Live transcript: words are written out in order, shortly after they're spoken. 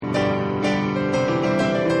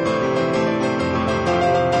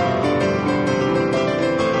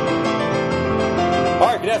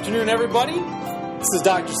afternoon, everybody. This is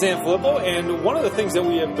Dr. Sanfilippo, and one of the things that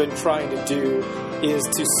we have been trying to do is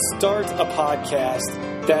to start a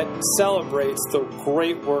podcast that celebrates the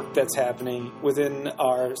great work that's happening within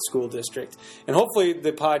our school district. And hopefully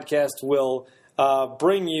the podcast will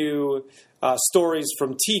bring you stories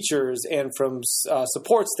from teachers and from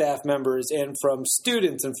support staff members and from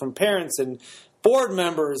students and from parents and board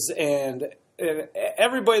members and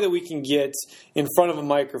everybody that we can get in front of a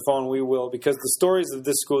microphone, we will, because the stories of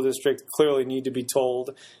this school district clearly need to be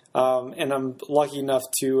told. And I'm lucky enough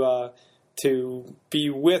to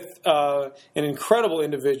be with an incredible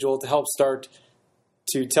individual to help start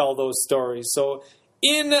to tell those stories. So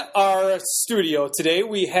in our studio today,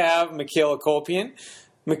 we have Michaela Kopian.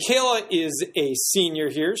 Michaela is a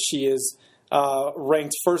senior here. She is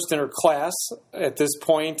ranked first in her class at this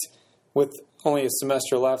point, with only a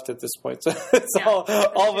semester left at this point. So it's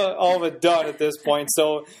all of it done at this point.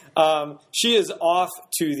 So she is off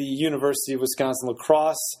to the University of Wisconsin La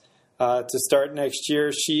Crosse to start next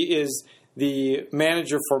year. She is the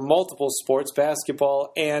manager for multiple sports,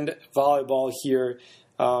 basketball and volleyball here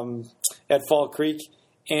at Fall Creek.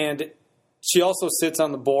 And she also sits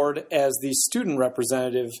on the board as the student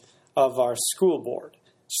representative of our school board.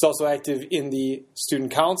 She's also active in the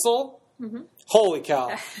student council. Mm-hmm. Holy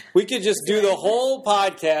cow. We could just do the whole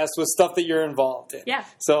podcast with stuff that you're involved in. Yeah.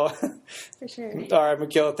 So, for sure. All right,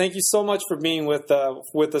 Michaela, thank you so much for being with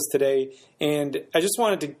us today. And I just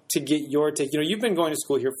wanted to get your take. You know, you've been going to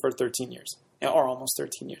school here for 13 years, or almost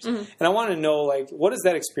 13 years. Mm-hmm. And I want to know, like, what has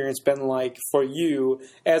that experience been like for you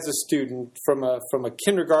as a student from a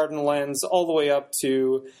kindergarten lens all the way up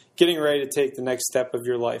to getting ready to take the next step of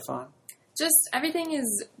your life on? Just everything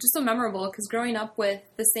is just so memorable because growing up with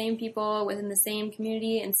the same people within the same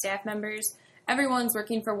community and staff members, everyone's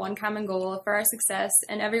working for one common goal, for our success,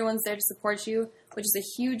 and everyone's there to support you, which is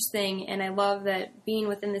a huge thing. And I love that being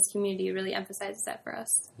within this community really emphasizes that for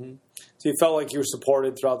us. Mm-hmm. So you felt like you were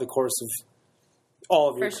supported throughout the course of all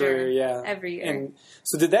of your career, yeah, every year. And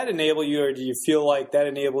so did that enable you, or do you feel like that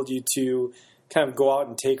enabled you to kind of go out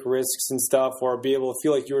and take risks and stuff, or be able to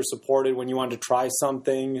feel like you were supported when you wanted to try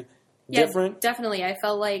something different? Yeah, definitely. I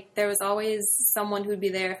felt like there was always someone who'd be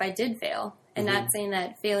there if I did fail. And not saying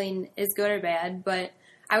that failing is good or bad, but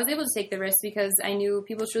I was able to take the risk because I knew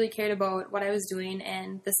people truly cared about what I was doing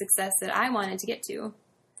and the success that I wanted to get to.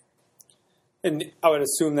 And I would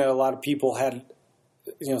assume that a lot of people had,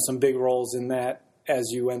 some big roles in that as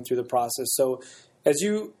you went through the process. So as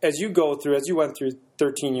you went through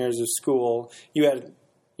 13 years of school, you had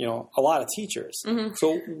a lot of teachers. Mm-hmm.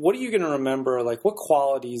 So what are you going to remember? Like, what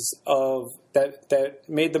qualities of that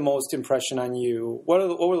made the most impression on you? What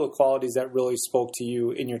were the qualities that really spoke to you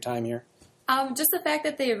in your time here? Just the fact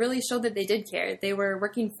that they really showed that they did care. They were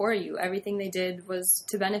working for you. Everything they did was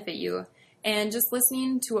to benefit you. And just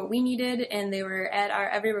listening to what we needed, and they were at our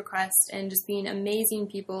every request, and just being amazing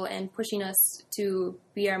people and pushing us to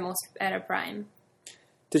be our most at our prime.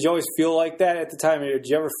 Did you always feel like that at the time? Or did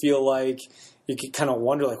you ever feel like you could kind of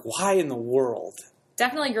wonder, like, why in the world?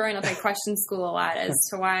 Definitely growing up, I questioned school a lot as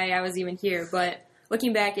to why I was even here. But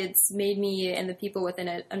looking back, it's made me and the people within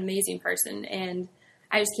it an amazing person. And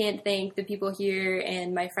I just can't thank the people here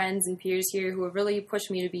and my friends and peers here who have really pushed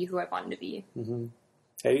me to be who I wanted to be. Mm-hmm.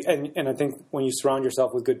 And I think when you surround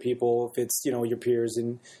yourself with good people, if it's, your peers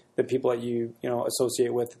and the people that you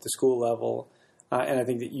associate with at the school level, and I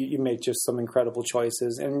think that you make just some incredible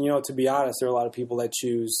choices. And, to be honest, there are a lot of people that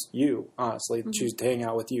choose you, honestly, choose to hang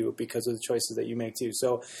out with you because of the choices that you make too.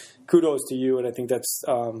 So kudos to you. And I think that's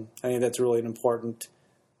really an important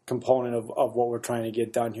component of what we're trying to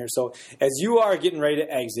get done here. So as you are getting ready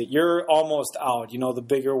to exit, you're almost out. The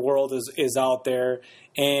bigger world is out there.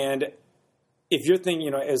 And if you're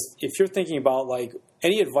thinking about, like,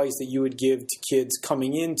 any advice that you would give to kids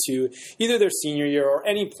coming into either their senior year or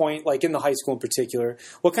any point, like in the high school in particular,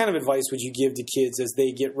 what kind of advice would you give to kids as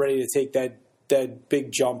they get ready to take that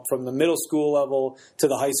big jump from the middle school level to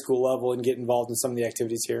the high school level and get involved in some of the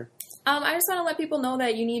activities here? I just want to let people know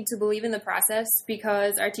that you need to believe in the process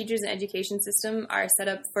because our teachers and education system are set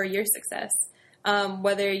up for your success.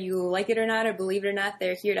 Whether you like it or not or believe it or not,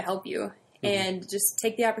 they're here to help you. Mm-hmm. And just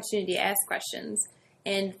take the opportunity to ask questions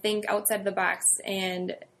and think outside the box.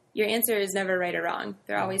 And your answer is never right or wrong.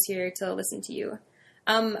 They're always here to listen to you.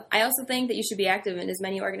 I also think that you should be active in as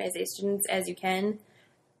many organizations as you can.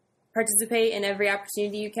 Participate in every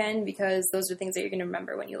opportunity you can because those are things that you're going to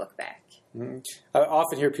remember when you look back. Mm-hmm. I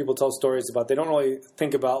often hear people tell stories about they don't really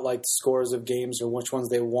think about, like, scores of games or which ones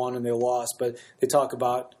they won and they lost, but they talk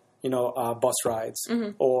about bus rides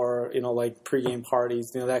or, like pregame parties,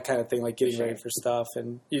 that kind of thing, like getting ready for stuff.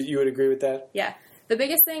 And you would agree with that? Yeah. The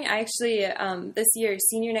biggest thing, actually, this year,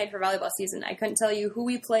 senior night for volleyball season, I couldn't tell you who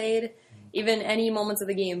we played, even any moments of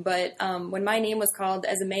the game, but when my name was called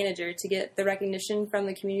as a manager, to get the recognition from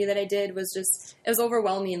the community that I did was it was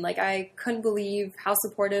overwhelming. Like, I couldn't believe how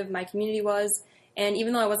supportive my community was, and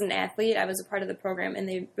even though I wasn't an athlete, I was a part of the program, and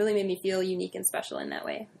they really made me feel unique and special in that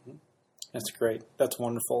way. That's great. That's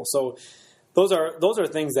wonderful. So those are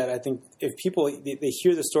things that I think if people they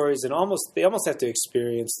hear the stories and they almost have to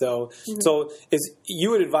experience though. Mm-hmm. So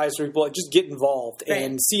you would advise people just get involved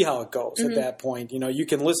and see how it goes at that point. You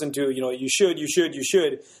can listen to you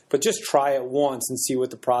should, but just try it once and see what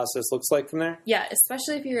the process looks like from there. Yeah,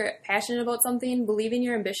 especially if you're passionate about something, believe in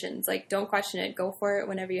your ambitions. Like, don't question it. Go for it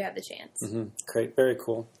whenever you have the chance. Mm-hmm. Great, very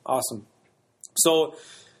cool, awesome. So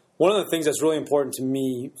one of the things that's really important to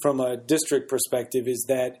me from a district perspective is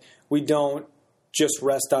that we don't just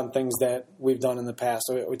rest on things that we've done in the past.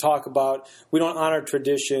 So we talk about we don't honor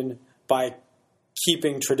tradition by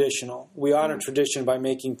keeping traditional. We honor tradition by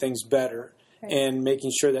making things better and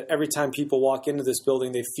making sure that every time people walk into this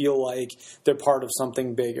building, they feel like they're part of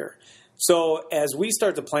something bigger. So as we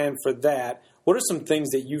start to plan for that, what are some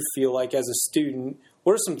things that you feel like as a student,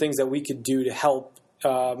 what are some things that we could do to help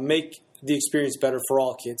make the experience better for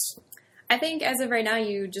all kids? I think as of right now,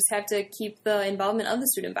 you just have to keep the involvement of the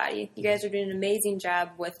student body. You guys are doing an amazing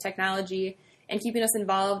job with technology and keeping us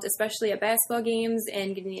involved, especially at basketball games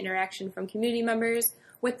and getting the interaction from community members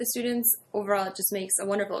with the students. Overall, it just makes a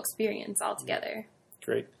wonderful experience altogether.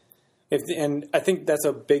 Great. And I think that's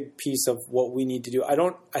a big piece of what we need to do.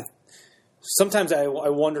 Sometimes I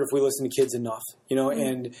wonder if we listen to kids enough,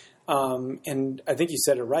 and I think you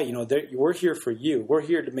said it right. We're here for you. We're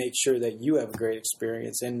here to make sure that you have a great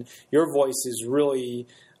experience, and your voice is really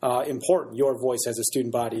important. Your voice as a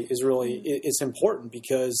student body is really it's important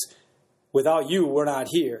because without you, we're not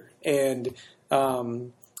here. And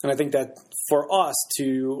I think that for us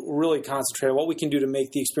to really concentrate on what we can do to make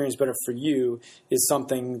the experience better for you is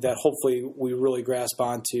something that hopefully we really grasp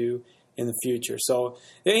onto in the future. So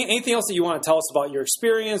anything else that you want to tell us about your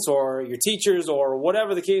experience or your teachers or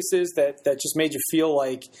whatever the case is that just made you feel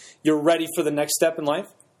like you're ready for the next step in life?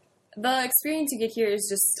 The experience you get here is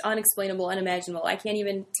just unexplainable, unimaginable. I can't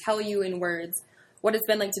even tell you in words what it's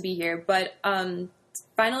been like to be here. But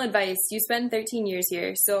final advice, you spend 13 years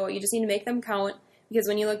here, so you just need to make them count, because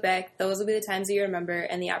when you look back, those will be the times that you remember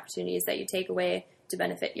and the opportunities that you take away to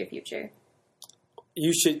benefit your future.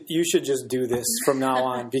 You should just do this from now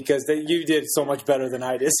on because you did so much better than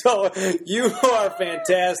I did. So you are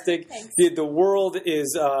fantastic. The world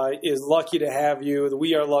is lucky to have you.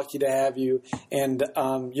 We are lucky to have you, and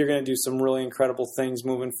you're going to do some really incredible things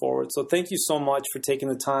moving forward. So thank you so much for taking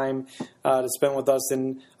the time to spend with us,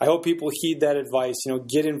 and I hope people heed that advice.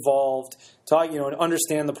 Get involved. Talk, and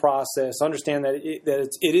understand the process. Understand that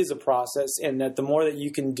it is a process, and that the more that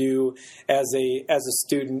you can do as a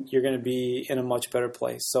student, you're going to be in a much better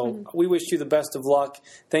place. So we wish you the best of luck.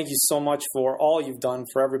 Thank you so much for all you've done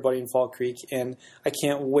for everybody in Fall Creek, and I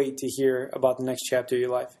can't wait to hear about the next chapter of your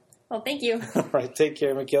life. Well, thank you. All right, take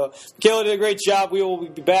care, Michaela. Michaela did a great job. We will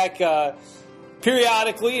be back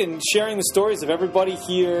periodically and sharing the stories of everybody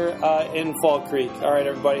here in Fall Creek. All right,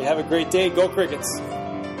 everybody, have a great day. Go Crickets.